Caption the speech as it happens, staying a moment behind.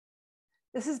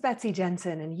This is Betsy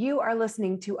Jensen, and you are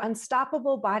listening to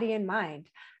Unstoppable Body and Mind,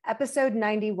 episode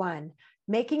 91,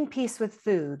 Making Peace with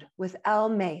Food with Elle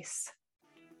Mace.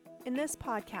 In this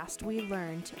podcast, we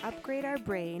learn to upgrade our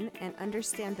brain and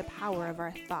understand the power of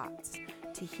our thoughts,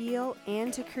 to heal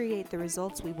and to create the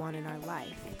results we want in our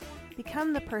life.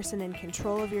 Become the person in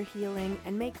control of your healing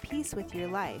and make peace with your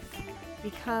life.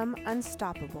 Become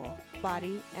unstoppable,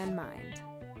 body and mind.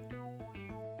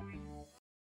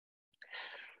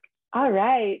 All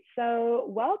right. So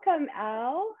welcome,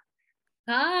 Elle.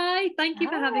 Hi. Thank you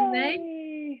for having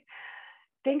me.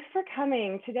 Thanks for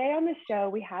coming. Today on the show,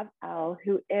 we have Elle,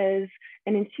 who is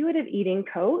an intuitive eating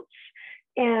coach.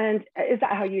 And is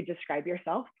that how you describe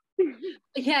yourself?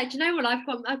 Yeah. Do you know what? I've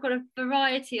got a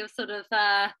variety of sort of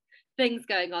things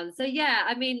going on. So yeah,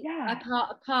 I mean, a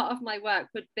part of my work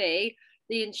would be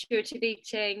the intuitive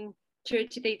eating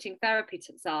therapy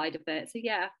side of it. So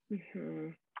yeah. Mm-hmm.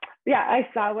 Yeah, I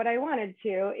saw what I wanted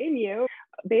to in you.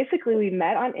 Basically, we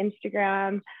met on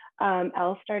Instagram.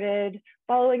 Elle started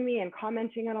following me and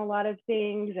commenting on a lot of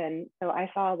things. And so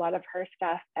I saw a lot of her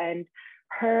stuff, and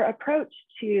her approach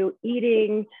to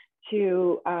eating,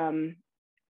 to,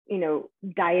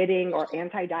 dieting or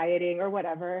anti-dieting or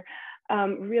whatever,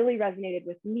 really resonated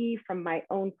with me from my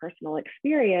own personal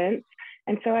experience.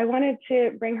 And so I wanted to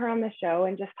bring her on the show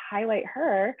and just highlight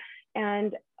her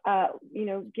and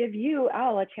give you,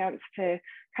 Elle, a chance to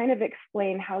kind of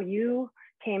explain how you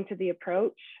came to the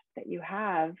approach that you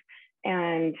have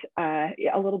and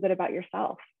a little bit about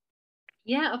yourself.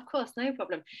 Yeah, of course, no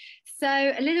problem. So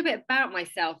a little bit about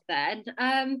myself then.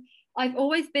 I've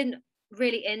always been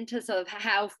really into sort of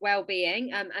health,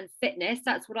 well-being and fitness.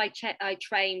 That's what I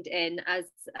trained in as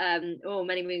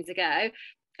many moons ago.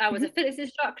 I was a fitness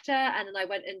instructor, and then I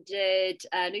went and did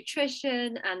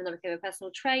nutrition, and then I became a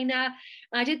personal trainer.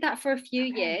 And I did that for a few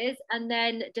years, and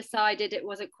then decided it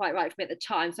wasn't quite right for me at the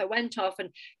time. So I went off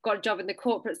and got a job in the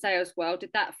corporate sales world,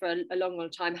 did that for a long, long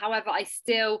time. However, I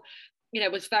still,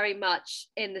 was very much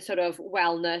in the sort of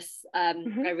wellness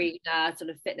arena, sort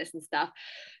of fitness and stuff.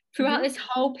 Throughout this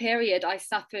whole period, I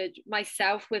suffered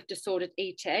myself with disordered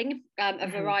eating, a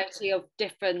variety of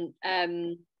different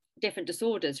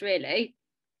disorders, really.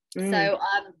 So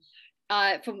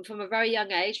from a very young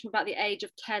age, from about the age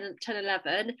of 10,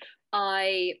 11,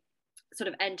 I sort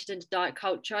of entered into diet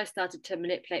culture. I started to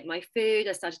manipulate my food.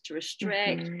 I started to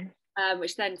restrict,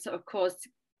 which then sort of caused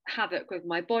havoc with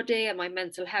my body and my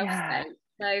mental health state.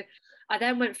 So I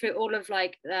then went through all of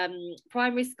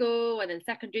primary school and then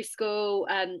secondary school,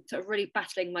 sort of really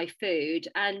battling my food.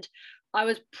 And I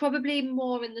was probably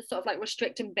more in the sort of like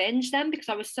restrict and binge then, because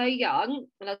I was so young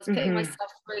and I was putting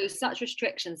myself through such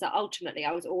restrictions that ultimately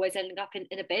I was always ending up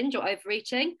in a binge or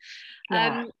overeating.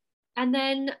 And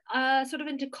then sort of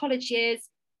into college years,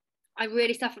 I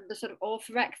really suffered the sort of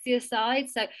orthorexia side.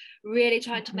 So really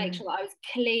trying to make sure that I was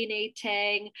clean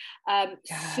eating,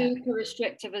 super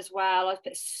restrictive as well. I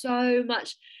put so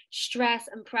much stress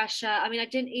and pressure. I mean, I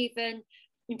didn't even,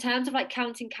 in terms of like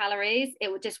counting calories,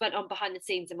 it just went on behind the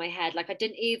scenes in my head. Like I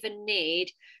didn't even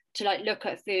need to like look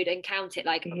at food and count it.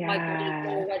 Like my body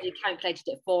already calculated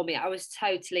it for me. I was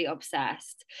totally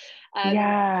obsessed. So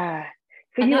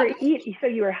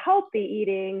you were healthy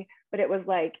eating, but it was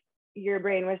like your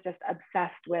brain was just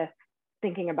obsessed with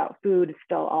thinking about food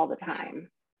still all the time.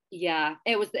 Yeah,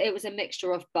 it was a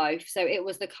mixture of both. So it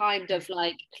was the kind of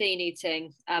like clean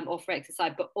eating orthorexia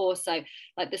side, but also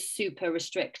like the super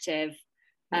restrictive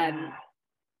I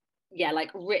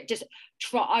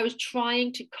was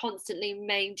trying to constantly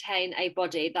maintain a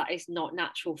body that is not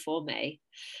natural for me.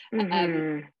 So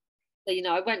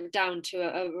I went down to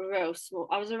a real small,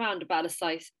 I was around about a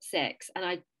size 6, and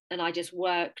I just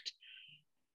worked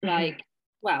like,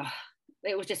 well,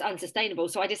 it was just unsustainable.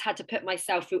 So I just had to put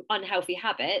myself through unhealthy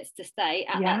habits to stay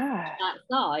at that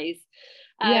size.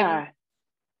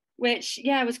 Which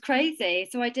was crazy.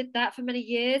 So I did that for many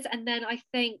years. And then I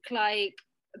think like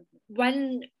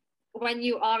when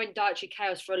you are in dietary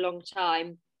chaos for a long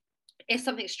time, if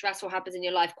something stressful happens in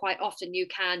your life, quite often you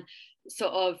can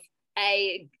sort of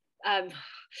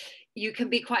you can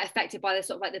be quite affected by the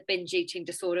sort of like the binge eating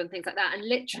disorder and things like that. And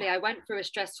literally I went through a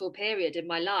stressful period in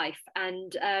my life,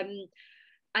 and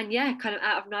kind of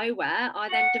out of nowhere I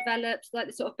then developed like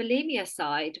the sort of bulimia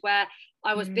side, where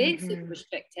I was being super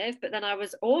restrictive, but then I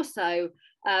was also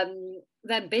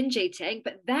then binge eating,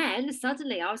 but then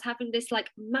suddenly I was having this like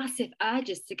massive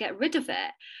urges to get rid of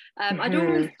it. I'd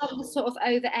always done sort of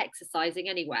over exercising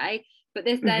anyway, but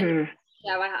this then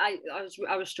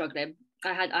I was struggling.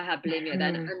 I had bulimia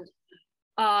then, and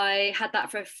I had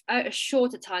that for a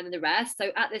shorter time than the rest.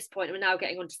 So at this point, we're now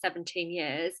getting on to 17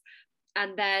 years.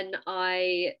 And then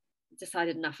I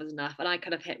decided enough was enough, and I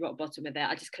kind of hit rock bottom with it.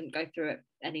 I just couldn't go through it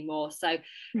anymore. So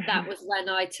that was when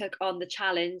I took on the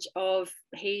challenge of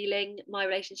healing my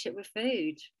relationship with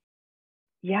food.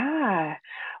 Yeah.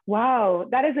 Wow.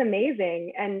 That is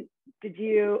amazing. And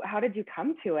how did you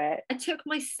come to it? I took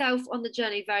myself on the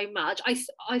journey very much. I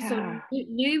saw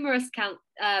numerous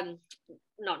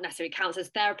not necessarily counselors,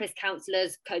 therapists,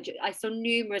 counselors, coaches. I saw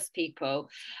numerous people.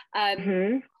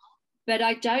 But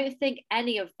I don't think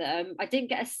any of them, I didn't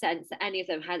get a sense that any of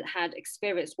them had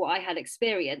experienced what I had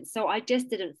experienced. So I just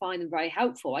didn't find them very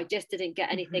helpful. I just didn't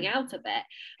get anything out of it.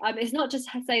 It's not just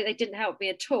to say they didn't help me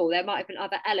at all. There might have been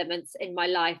other elements in my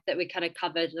life that we kind of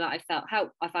covered and that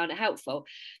I found it helpful.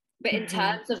 But in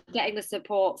terms of getting the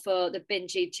support for the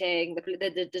binge eating,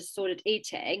 the disordered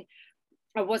eating,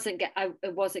 I wasn't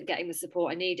getting the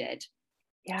support I needed.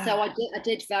 Yeah. So I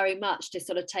did very much to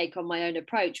sort of take on my own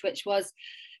approach, which was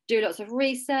do lots of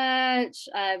research,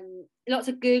 lots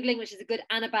of Googling, which is a good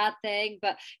and a bad thing,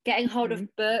 but getting hold of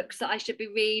books that I should be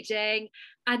reading,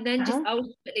 and then just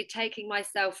ultimately taking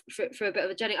myself through a bit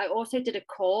of a journey. I also did a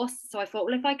course. So I thought,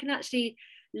 well, if I can actually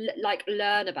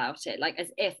learn about it, like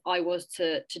as if I was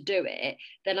to do it,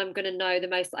 then I'm going to know the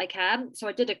most that I can. So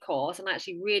I did a course and I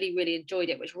actually really, really enjoyed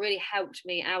it, which really helped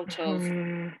me out of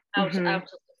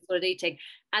eating.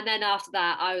 And then after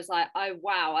that, I was like, oh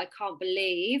wow, I can't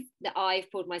believe that I've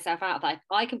pulled myself out of that. If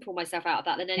I can pull myself out of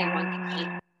that, then anyone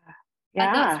can. Yeah.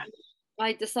 And that's when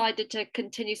I decided to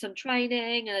continue some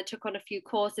training, and I took on a few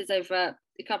courses over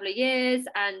a couple of years,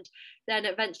 and then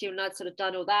eventually when I'd sort of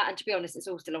done all that, and to be honest, it's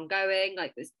all still ongoing,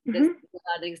 like this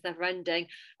learning is never ending,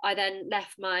 I then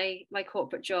left my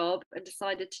corporate job and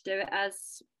decided to do it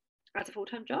as a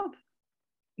full-time job.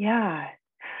 Yeah.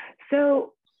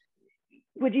 So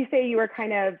would you say you were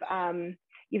kind of,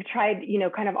 you've tried,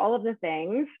 kind of all of the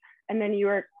things, and then you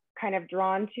were kind of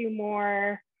drawn to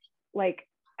more like,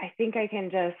 I think I can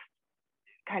just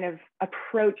kind of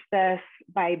approach this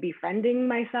by befriending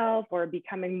myself or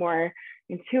becoming more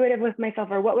intuitive with myself?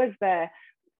 Or what was the,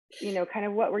 kind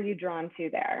of what were you drawn to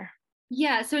there?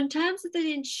 Yeah. So in terms of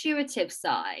the intuitive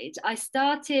side, I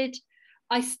started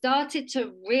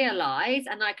to realize,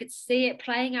 and I could see it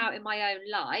playing out in my own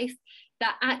life,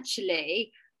 that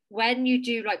actually when you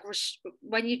do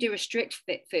restrict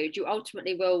fit food, you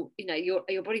ultimately will,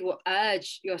 your body will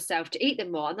urge yourself to eat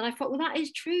them more. And then I thought, well, that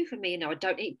is true for me. I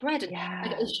don't eat bread, and I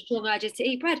get strong urges to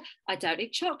eat bread. I don't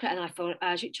eat chocolate, and I feel an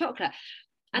urge to eat chocolate.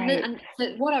 And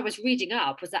so what I was reading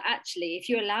up was that actually, if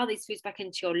you allow these foods back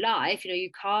into your life, you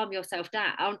calm yourself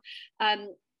down,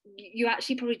 you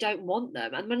actually probably don't want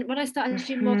them. And when I started to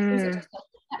do more research,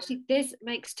 actually, this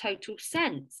makes total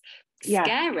sense.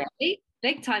 Scary,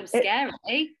 big time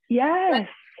scary. Yes.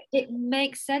 It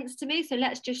makes sense to me. So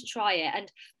let's just try it.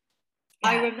 And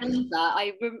I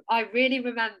really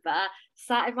remember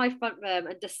sat in my front room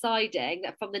and deciding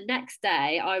that from the next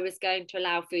day I was going to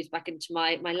allow foods back into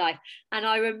my life. And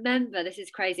I remember, this is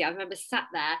crazy, I remember sat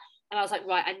there and I was like,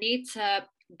 right, I need to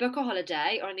book a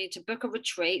holiday, or I need to book a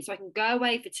retreat so I can go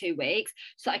away for 2 weeks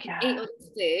so I can eat all this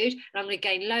food, and I'm going to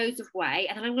gain loads of weight,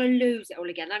 and then I'm going to lose it all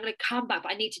again, and I'm going to come back,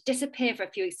 but I need to disappear for a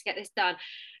few weeks to get this done.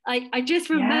 I just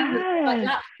remember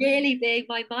that really being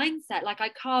my mindset. Like, I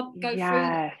can't go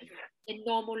through in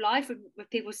normal life with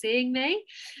people seeing me.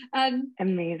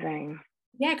 Amazing.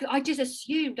 Yeah, because I just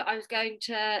assumed I was going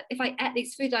to, if I ate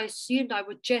these foods, I assumed I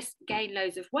would just gain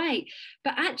loads of weight.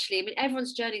 But actually, I mean,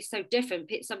 everyone's journey is so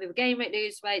different. Some people gain weight,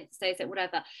 lose weight, stay fit,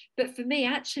 whatever. But for me,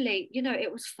 actually,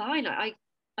 it was fine. I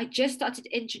just started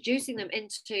introducing them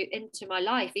into my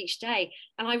life each day.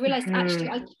 And I realized actually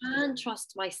I can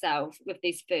trust myself with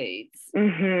these foods.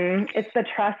 It's the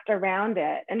trust around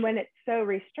it. And when it's so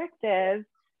restrictive,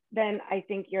 then I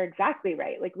think you're exactly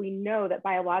right. Like, we know that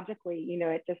biologically,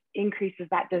 it just increases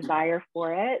that desire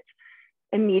for it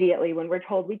immediately when we're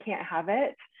told we can't have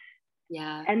it.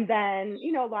 Yeah. And then,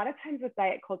 a lot of times with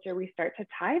diet culture, we start to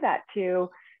tie that to,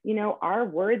 our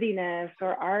worthiness,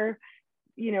 or our,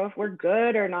 if we're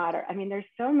good or not. Or, I mean, there's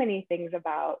so many things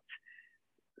about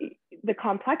the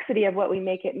complexity of what we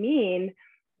make it mean,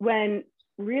 when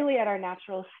really at our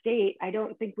natural state, I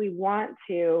don't think we want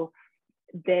to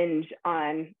binge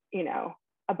on,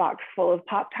 a box full of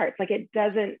Pop-Tarts. Like, it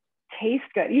doesn't taste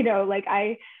good, like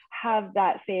I have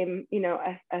that same,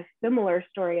 a similar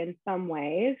story in some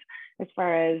ways, as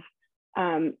far as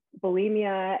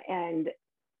bulimia and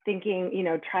thinking,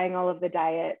 trying all of the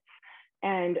diets.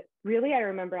 And really, I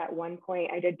remember at one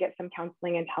point I did get some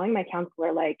counseling, and telling my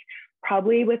counselor, like,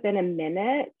 probably within a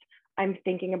minute, I'm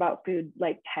thinking about food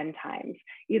like 10 times,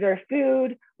 either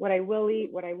food, what I will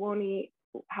eat, what I won't eat,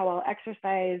 how I'll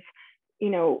exercise,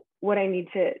 what I need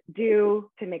to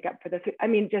do to make up for the food. I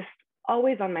mean, just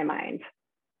always on my mind.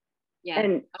 Yeah.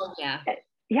 And oh yeah.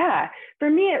 Yeah, for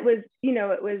me, it was,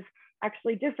 it was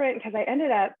actually different because I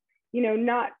ended up,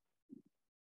 not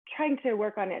trying to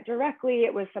work on it directly.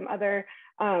 It was some other,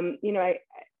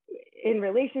 in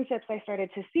relationships, I started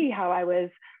to see how I was,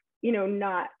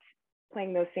 not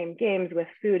playing those same games with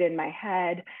food in my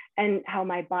head, and how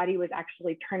my body was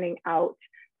actually turning out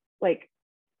like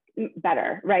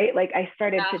better, right? Like I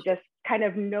started to just kind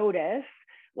of notice,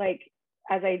 like,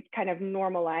 as I kind of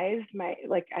normalized I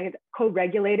had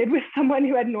co-regulated with someone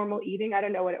who had normal eating. I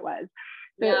don't know what it was.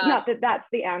 So not that that's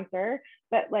the answer,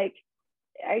 but like,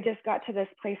 I just got to this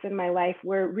place in my life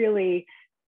where really,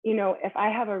 if I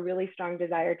have a really strong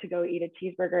desire to go eat a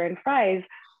cheeseburger and fries,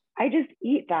 I just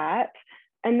eat that.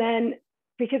 And then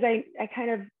because I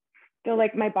kind of feel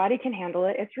like my body can handle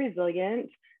it, it's resilient.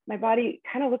 My body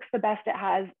kind of looks the best it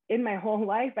has in my whole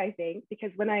life, I think,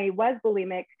 because when I was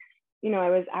bulimic, I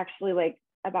was actually like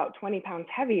about 20 pounds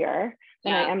heavier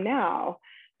than I am now.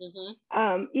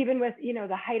 Mm-hmm. Even with,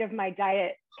 the height of my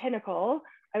diet pinnacle,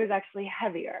 I was actually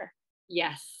heavier.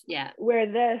 Yes. Yeah. Where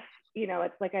this,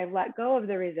 it's like I've let go of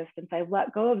the resistance. I've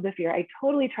let go of the fear. I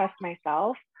totally trust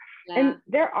myself. Yeah. And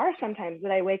there are some times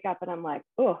that I wake up and I'm like,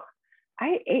 oh,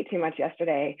 I ate too much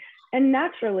yesterday. And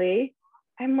naturally,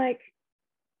 I'm like,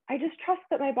 I just trust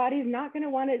that my body's not going to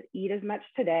want to eat as much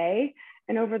today.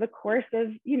 And over the course of,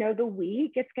 the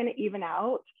week, it's going to even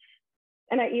out.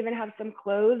 And I even have some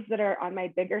clothes that are on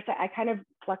my bigger side. I kind of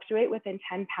fluctuate within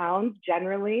 10 pounds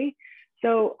generally.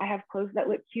 So I have clothes that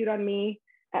look cute on me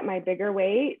at my bigger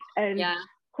weight, and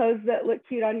clothes that look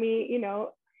cute on me,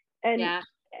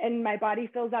 and my body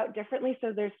fills out differently.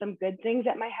 So there's some good things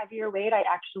at my heavier weight. I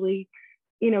actually,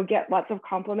 get lots of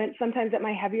compliments sometimes at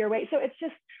my heavier weight. So it's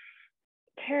just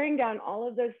tearing down all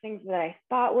of those things that I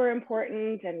thought were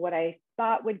important and what I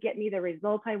thought would get me the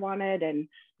result I wanted, and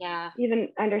even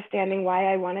understanding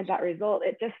why I wanted that result.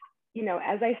 It just,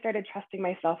 as I started trusting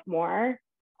myself more,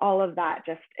 all of that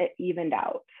just, it evened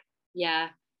out. Yeah.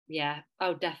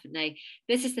 Oh, definitely.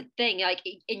 This is the thing, like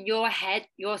in your head,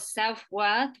 your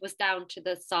self-worth was down to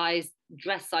the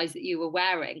dress size that you were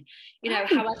wearing, right.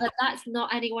 However, that's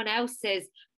not anyone else's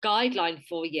guideline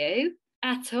for you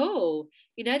at all.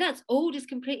 That's all just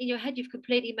completely in your head. You've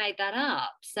completely made that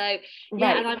up. So yeah,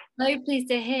 right. And I'm so pleased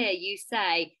to hear you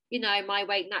say, my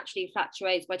weight naturally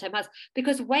fluctuates by 10 pounds,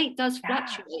 because weight does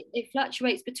fluctuate. It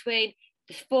fluctuates between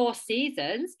the 4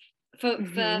 seasons. For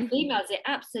females, it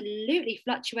absolutely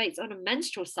fluctuates on a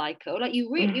menstrual cycle. Like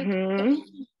you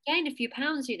gain a few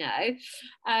pounds,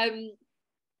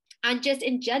 and just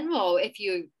in general, if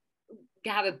you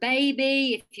have a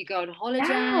baby, if you go on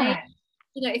holiday,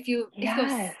 if you're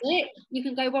sick, you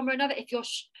can go one way or another. If you're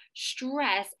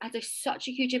stress has such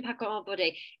a huge impact on our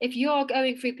body. If you're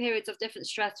going through periods of different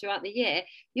stress throughout the year,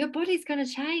 your body's going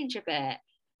to change a bit,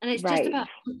 and it's just about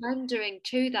surrendering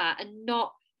to that and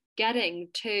not getting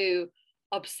too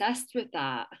obsessed with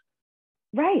that.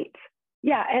 Right.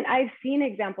 Yeah. And I've seen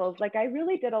examples, like I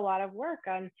really did a lot of work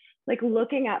on like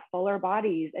looking at fuller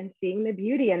bodies and seeing the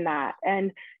beauty in that.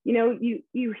 And,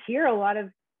 you hear a lot of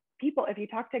people, if you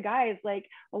talk to guys, like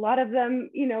a lot of them,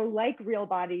 like real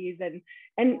bodies and,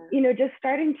 just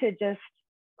starting to just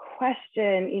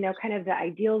question, kind of the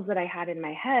ideals that I had in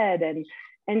my head,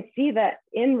 and see that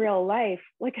in real life,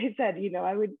 like I said,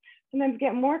 I would sometimes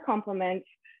get more compliments,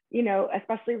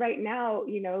 especially right now,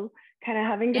 kind of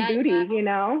having the booty,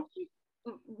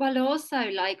 Well, also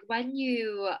like when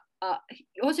you,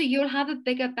 you'll have a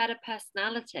bigger, better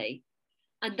personality.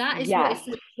 And that is what is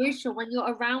so crucial. When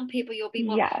you're around people, you'll be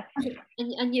more,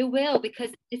 and you will, because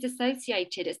it's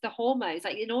associated. It's the hormones.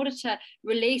 Like in order to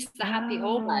release the happy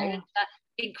hormone,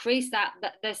 increase that,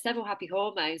 there's several happy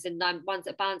hormones, and ones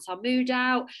that balance our mood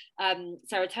out,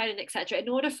 serotonin, etc. In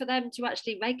order for them to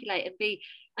actually regulate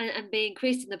and be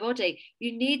increased in the body,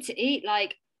 you need to eat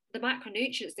like the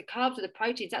macronutrients, the carbs, or the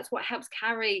proteins. That's what helps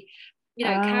carry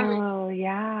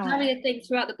the thing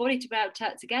throughout the body to be able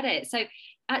to get it. So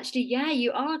actually,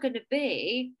 you are going to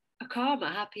be a calmer,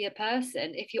 happier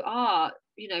person if you are,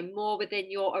 more within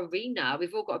your arena.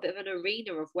 We've all got a bit of an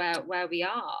arena of where we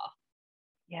are.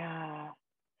 Yeah.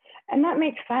 And that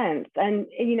makes sense. And,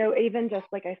 even just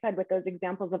like I said, with those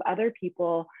examples of other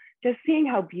people, just seeing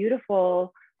how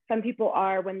beautiful some people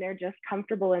are when they're just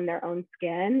comfortable in their own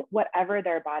skin, whatever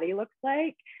their body looks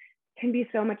like, can be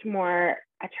so much more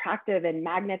attractive and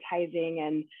magnetizing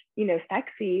and,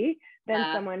 sexy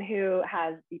than someone who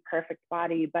has the perfect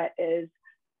body, but is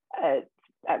a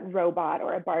robot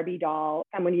or a Barbie doll,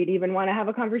 someone you'd even want to have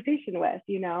a conversation with,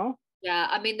 Yeah,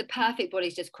 I mean, the perfect body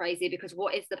is just crazy, because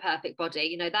what is the perfect body?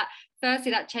 You know, that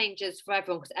firstly, that changes for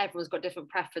everyone, because everyone's got different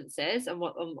preferences and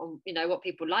what, you know, what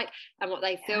people like and what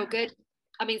they feel good.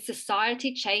 I mean,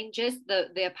 society changes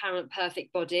the apparent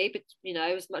perfect body, but you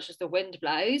know, as much as the wind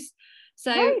blows.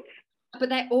 So, right. but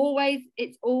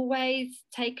it's always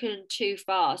taken too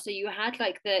far. So you had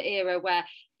like the era where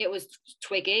it was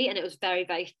twiggy and it was very,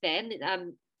 very thin.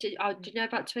 Do you know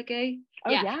about Twiggy? Oh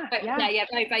yeah,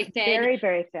 very, very thin. Very,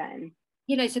 very thin.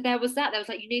 You know, so there was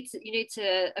like you need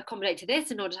to accommodate to this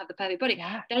in order to have the perfect body.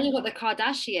 Yeah. Then you've got the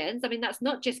Kardashians. I mean, that's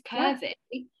not just curvy.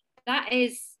 Yeah. That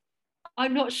is,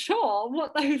 I'm not sure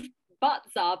what those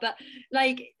butts are, but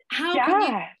like how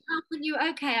can you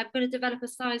okay, I'm going to develop a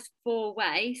size 4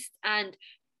 waist and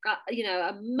you know,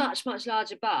 a much, much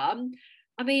larger bum.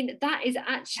 I mean, that is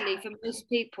actually for most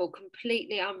people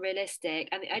completely unrealistic,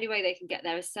 and the only way they can get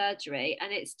there is surgery.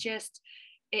 And it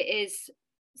is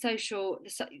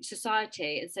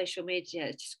society and social media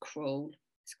is just cruel.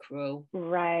 It's cruel.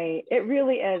 Right. It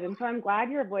really is. And so I'm glad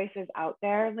your voice is out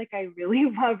there. Like, I really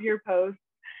love your posts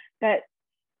that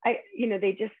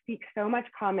they just speak so much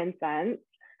common sense.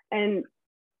 And,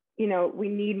 you know, we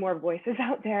need more voices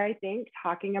out there, I think,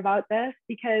 talking about this,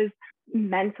 because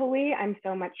mentally I'm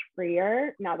so much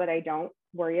freer now that I don't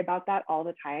worry about that all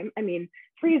the time. I mean,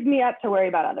 frees me up to worry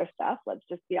about other stuff, let's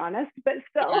just be honest, but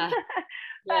still.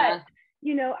 But,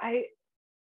 you know,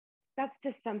 that's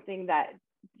just something that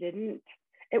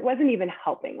it wasn't even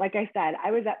helping. Like I said,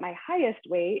 I was at my highest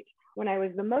weight when I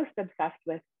was the most obsessed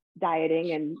with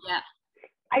dieting, and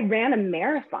I ran a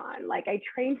marathon. Like, I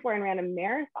trained for and ran a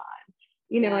marathon,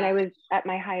 you know, when I was at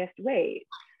my highest weight.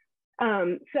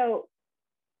 So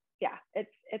yeah,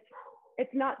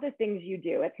 it's not the things you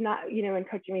do. It's not, you know, in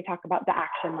coaching we talk about the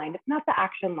action line. It's not the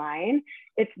action line.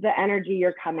 It's the energy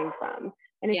you're coming from.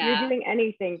 And if you're doing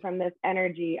anything from this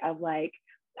energy of like,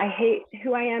 I hate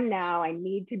who I am now, I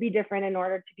need to be different in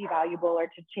order to be valuable or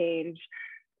to change,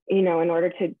 you know, in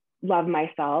order to love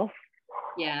myself.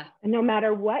 Yeah. And no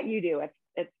matter what you do, it's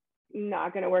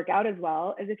not going to work out as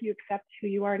well as if you accept who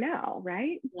you are now,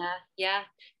 right? Yeah.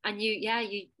 And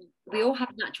we all have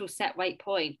a natural set weight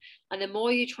point, and the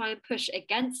more you try and push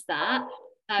against that,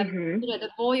 you know, the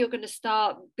more you're going to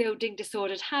start building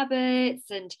disordered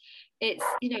habits, and it's,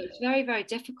 you know, it's very, very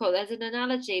difficult. There's an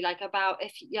analogy like about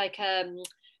if like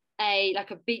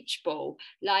a beach ball,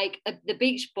 like the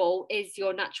beach ball is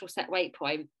your natural set weight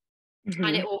point.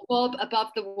 And it will bob above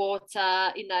the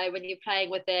water, you know, when you're playing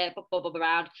with it, bob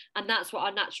around. And that's what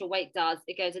our natural weight does.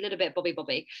 It goes a little bit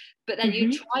bobby. But then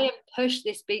you try and push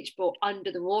this beach ball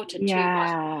under the water too much.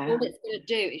 All it's going to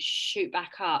do is shoot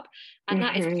back up. And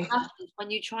that is what happens when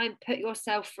you try and put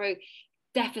yourself through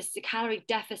calorie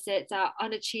deficits are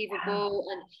unachievable,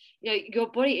 and you know,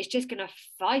 your body is just going to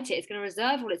fight it. It's going to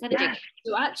reserve all its energy.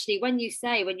 So actually, when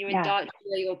you're in diet,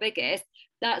 you're biggest,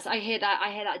 I hear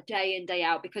that day in, day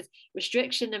out, because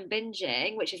restriction and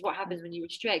binging, which is what happens when you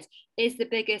restrict, is the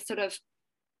biggest sort of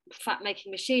fat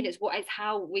making machine. It's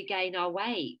how we gain our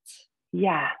weight.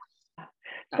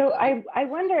 So I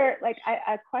wonder, like,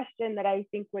 a question that I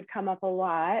think would come up a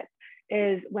lot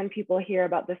is when people hear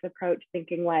about this approach,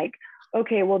 thinking like,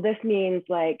 okay, well, this means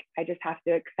like I just have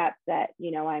to accept that,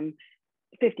 you know, I'm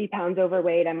 50 pounds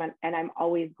overweight, and I'm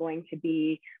always going to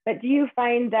be. But do you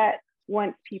find that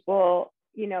once people,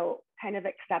 you know, kind of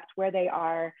accept where they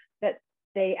are, that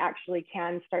they actually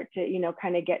can start to, you know,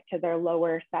 kind of get to their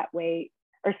lower set weight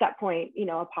or set point, you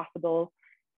know, a possible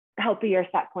healthier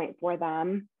set point for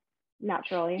them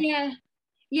naturally?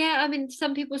 Yeah, I mean,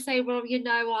 some people say, well, you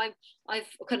know, I've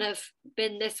kind of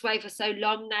been this way for so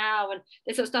long now and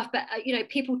this sort of stuff. But, you know,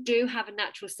 people do have a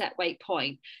natural set weight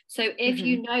point. So if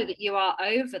you know that you are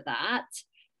over that,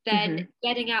 then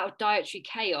getting out of dietary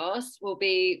chaos will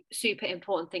be a super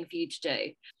important thing for you to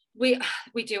do. We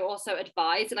do also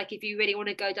advise, like, if you really want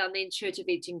to go down the intuitive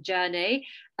eating journey,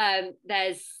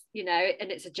 there's, you know, and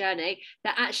it's a journey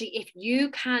that actually, if you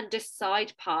can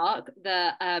decide park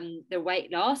the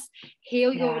weight loss,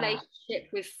 heal your relationship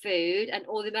with food and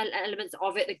all the elements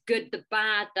of it, the good, the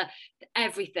bad, the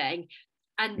everything.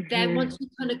 And then once you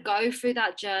kind of go through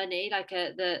that journey, like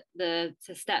the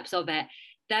steps of it,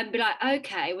 then be like,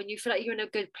 okay, when you feel like you're in a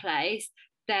good place,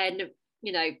 then,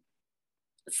 you know,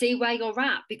 see where you're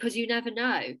at, because you never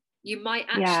know. You might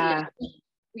actually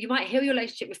you might heal your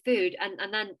relationship with food,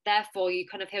 and then therefore you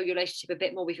kind of heal your relationship a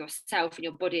bit more with yourself and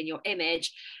your body and your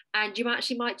image, and you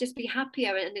actually might just be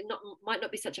happier, and it might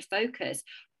not be such a focus.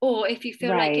 Or if you feel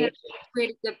like you're in a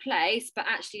really good place, but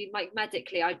actually, like,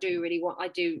 medically, I do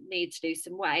need to lose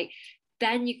some weight,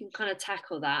 then you can kind of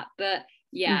tackle that. But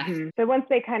so once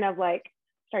they kind of like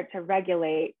start to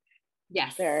regulate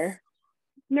their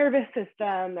nervous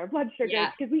system, their blood sugars,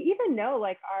 Yeah. because we even know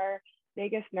like our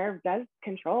vagus nerve does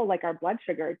control like our blood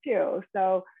sugar too.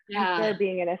 So I'm sure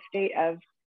being in a state of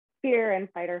fear and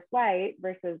fight or flight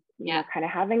versus, you know, kind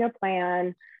of having a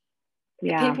plan.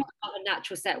 Yeah. People have a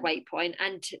natural set weight point,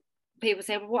 and people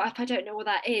say, well, what if I don't know what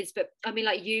that is? But I mean,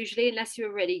 like, usually, unless you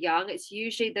were really young, it's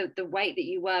usually the weight that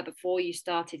you were before you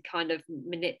started kind of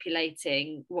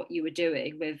manipulating what you were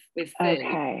doing with food.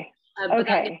 Okay. But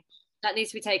that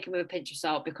needs to be taken with a pinch of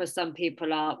salt, because some people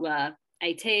were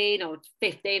 18 or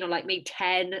 15 or like me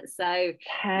 10. So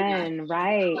 10, you know,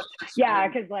 right. Yeah,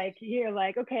 because like you're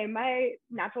like, okay, my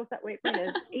natural set weight point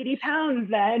is 80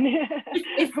 pounds then.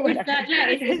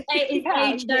 It's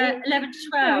age 11 to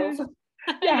 12.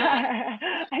 Yeah.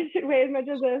 I should weigh as much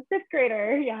as a fifth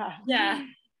grader. Yeah. Yeah.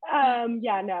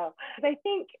 No. I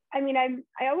think, I mean,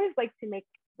 I always like to make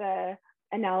the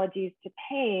analogies to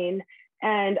pain.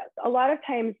 And a lot of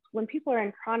times when people are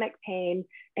in chronic pain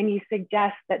and you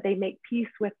suggest that they make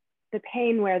peace with the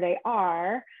pain where they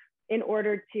are in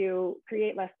order to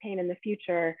create less pain in the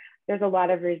future, there's a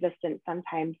lot of resistance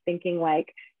sometimes, thinking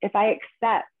like, if I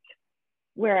accept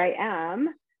where I am,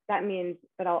 that means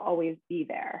that I'll always be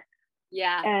there.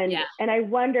 Yeah. And I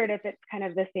wondered if it's kind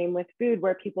of the same with food,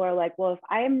 where people are like, well, if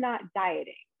I am not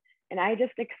dieting and I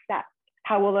just accept,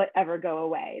 how will it ever go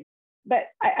away? But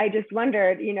I just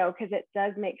wondered, you know, because it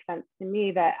does make sense to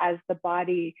me that as the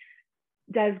body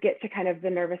does get to kind of the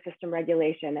nervous system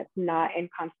regulation, it's not in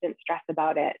constant stress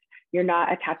about it. You're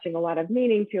not attaching a lot of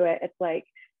meaning to it. It's like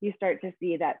you start to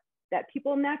see that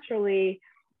people naturally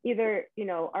either, you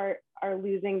know, are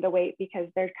losing the weight because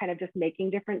they're kind of just making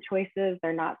different choices.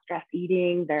 They're not stress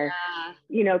eating. They're,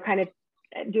 you know, kind of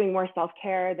doing more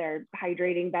self-care. They're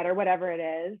hydrating better, whatever it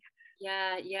is.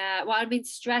 Yeah. Well, I mean,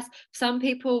 stress, some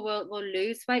people will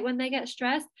lose weight when they get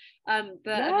stressed, but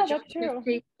a majority of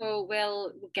people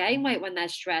will gain weight when they're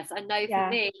stressed. I know for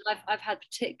me, I've had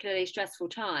particularly stressful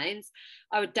times.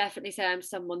 I would definitely say I'm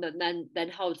someone that then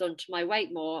holds on to my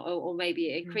weight more, or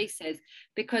maybe it increases,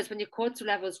 because when your cortisol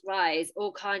levels rise,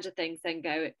 all kinds of things then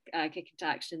go kick into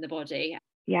action in the body.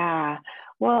 Yeah.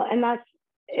 Well, and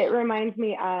it reminds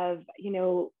me of, you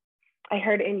know, I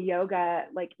heard in yoga,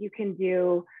 like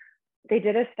they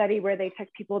did a study where they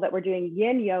took people that were doing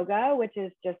yin yoga, which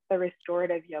is just the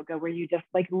restorative yoga, where you just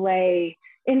like lay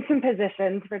in some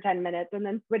positions for 10 minutes and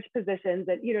then switch positions.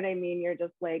 And you know what I mean? You're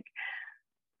just like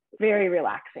very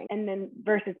relaxing. And then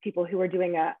versus people who were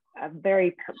doing a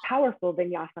very powerful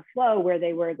vinyasa flow, where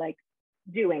they were like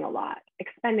doing a lot,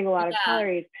 expending a lot of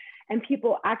calories. And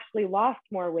people actually lost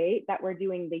more weight that were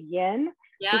doing the yin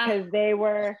because they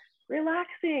were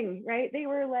relaxing, right? They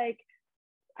were like,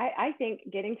 I think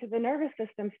getting to the nervous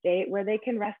system state where they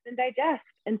can rest and digest.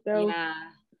 And so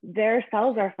their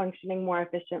cells are functioning more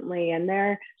efficiently, and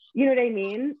they're, you know what I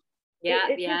mean?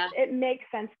 It makes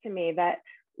sense to me that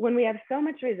when we have so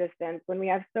much resistance, when we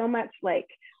have so much like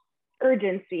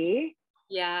urgency,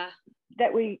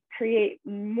 that we create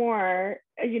more,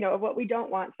 you know, of what we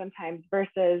don't want sometimes,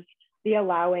 versus the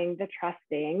allowing, the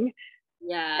trusting,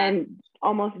 and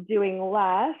almost doing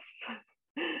less.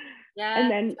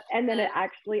 And then it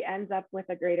actually ends up with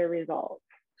a greater result.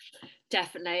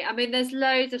 Definitely. I mean, there's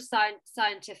loads of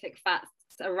scientific facts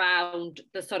around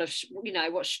the sort of, you know,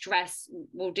 what stress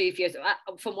will do for you,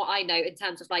 from what I know, in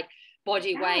terms of like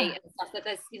body weight and stuff. That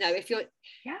there's, you know, if you're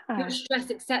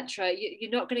stressed, etc., you're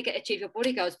not going to achieve your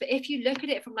body goals. But if you look at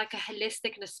it from like a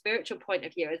holistic and a spiritual point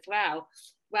of view as well,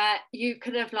 where you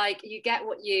kind of like, you get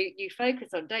what you focus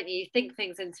on, don't you? You think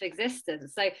things into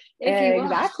existence. So if you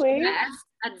are stressed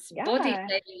and body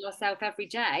shaming yourself every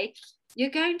day, you're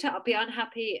going to be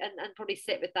unhappy and probably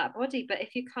sit with that body. But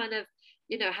if you kind of,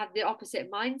 you know, have the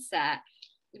opposite mindset,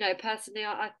 you know, personally,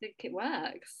 I think it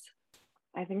works.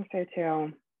 I think so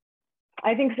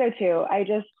too. I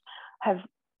just have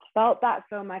felt that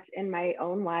so much in my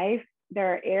own life.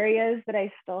 There are areas that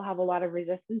I still have a lot of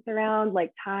resistance around,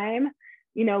 like time.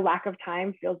 You know, lack of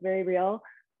time feels very real.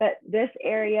 But this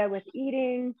area with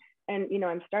eating, and, you know,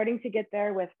 I'm starting to get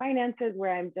there with finances,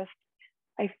 where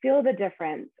I feel the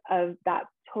difference of that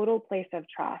total place of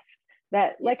trust.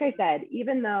 That, like I said,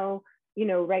 even though, you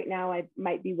know, right now I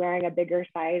might be wearing a bigger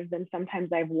size than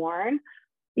sometimes I've worn,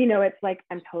 you know, it's like,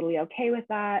 I'm totally okay with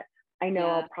that. I know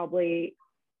I'll probably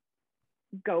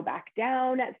go back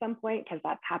down at some point because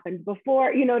that's happened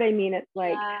before. You know what I mean? It's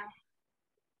like,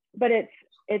 but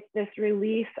it's this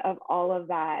release of all of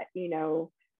that, you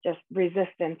know, just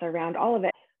resistance around all of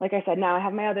it. Like I said, now I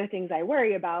have my other things I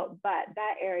worry about, but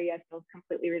that area feels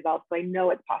completely resolved. So I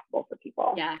know it's possible for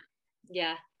people.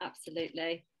 Yeah,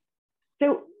 absolutely.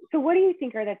 So what do you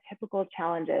think are the typical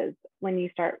challenges when you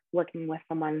start working with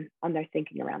someone on their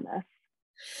thinking around this?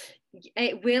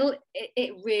 It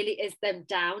really is them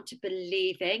down to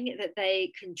believing that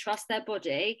they can trust their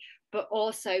body, but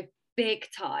also big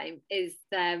time is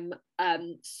them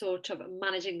sort of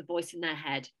managing the voice in their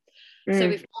head. So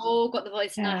we've all got the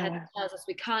voice in our head that tells us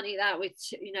we can't eat that, with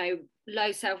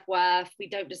low self-worth, we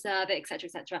don't deserve it, etc.,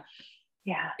 etc.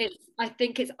 I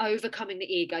think it's overcoming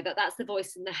the ego. That's the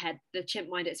voice in the head, the chimp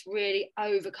mind. It's really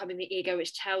overcoming the ego,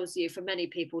 which tells you, for many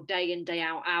people, day in, day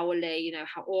out, hourly,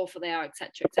 how awful they are, etc.,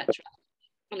 etc.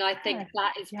 And I think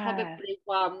that is probably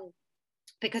one,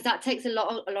 because that takes a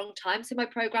long time. So my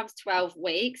program's 12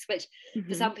 weeks, which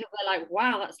for some people are like,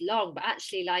 wow, that's long, but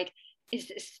actually, like,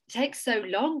 it takes so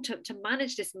long to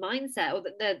manage this mindset, or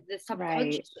the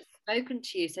subconscious has spoken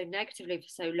to you so negatively for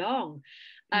so long.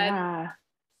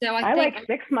 So I think like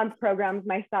 6-month programs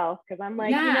myself, because I'm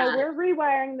like, we're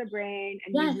rewiring the brain,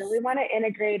 and you really want to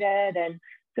integrate it. And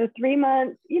so 3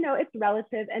 months, it's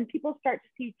relative, and people start to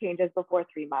see changes before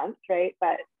 3 months, right?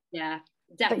 But definitely.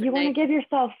 But you want to give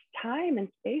yourself time and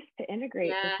space to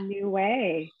integrate this new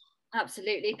way.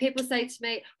 Absolutely. People say to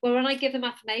me, well, when I give them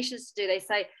affirmations to do, they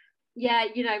say,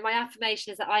 my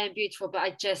affirmation is that I am beautiful, but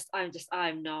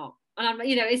I'm not. And I'm,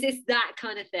 it's that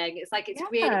kind of thing. It's like, it's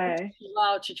really a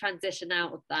while to transition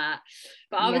out of that.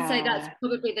 But I would say that's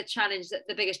probably the challenge, that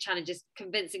the biggest challenge is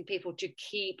convincing people to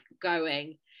keep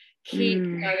going with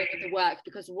the work,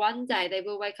 because one day they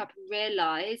will wake up and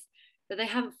realize that they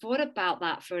haven't thought about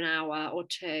that for an hour or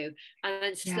two, and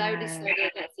then slowly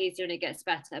it gets easier and it gets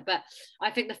better. But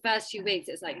I think the first few weeks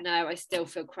it's like, no, I still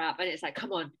feel crap, and it's like,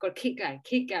 come on, got to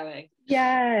keep going.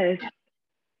 Yes.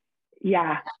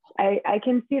 Yeah, I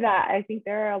can see that. I think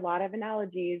there are a lot of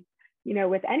analogies,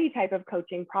 with any type of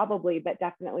coaching probably, but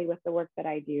definitely with the work that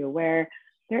I do, where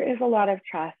there is a lot of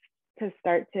trust to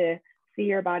start to see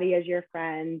your body as your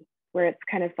friend, where it's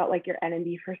kind of felt like your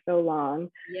enemy for so long.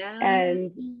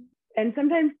 And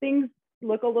sometimes things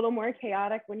look a little more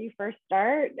chaotic when you first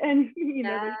start, and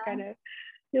there's kind of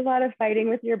a lot of fighting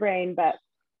with your brain. But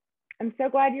I'm so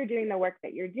glad you're doing the work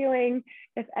that you're doing.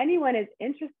 If anyone is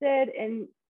interested in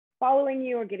following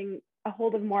you or getting a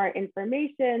hold of more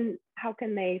information, how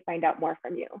can they find out more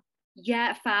from you?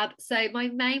 Yeah, fab. So my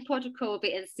main protocol will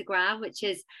be Instagram, which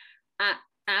is at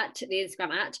the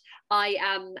Instagram at I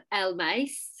am Elle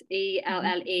Mace,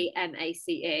 ELLEMACE.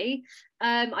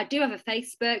 I do have a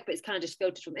Facebook, but it's kind of just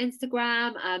filtered from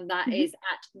Instagram. That is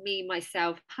at me,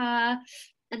 myself, her.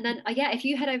 And then if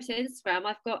you head over to Instagram,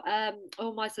 I've got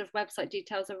all my sort of website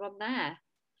details are on there.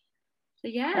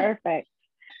 So perfect.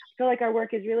 I feel like our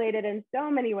work is related in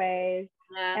so many ways,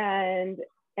 and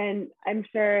I'm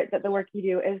sure that the work you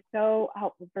do is so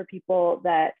helpful for people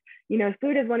that,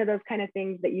 food is one of those kind of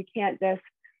things that you can't just,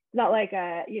 it's not like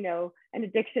an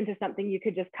addiction to something you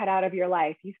could just cut out of your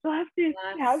life. You still have to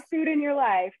have food in your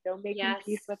life. So making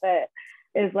peace with it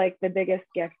is like the biggest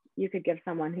gift you could give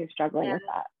someone who's struggling with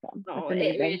that. So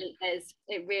it really is.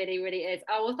 It really, really is.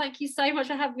 Oh, well, thank you so much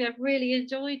for having me. I've really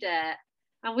enjoyed it.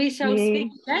 And we shall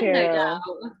speak again, no doubt.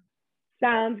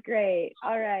 Sounds great.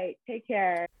 All right. Take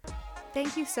care.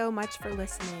 Thank you so much for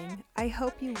listening. I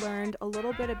hope you learned a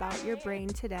little bit about your brain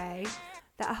today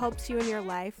that helps you in your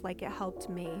life like it helped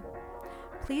me.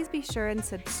 Please be sure and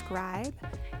subscribe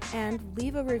and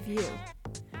leave a review.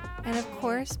 And of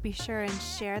course, be sure and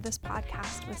share this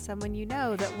podcast with someone you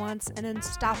know that wants an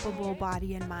unstoppable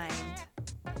body and mind.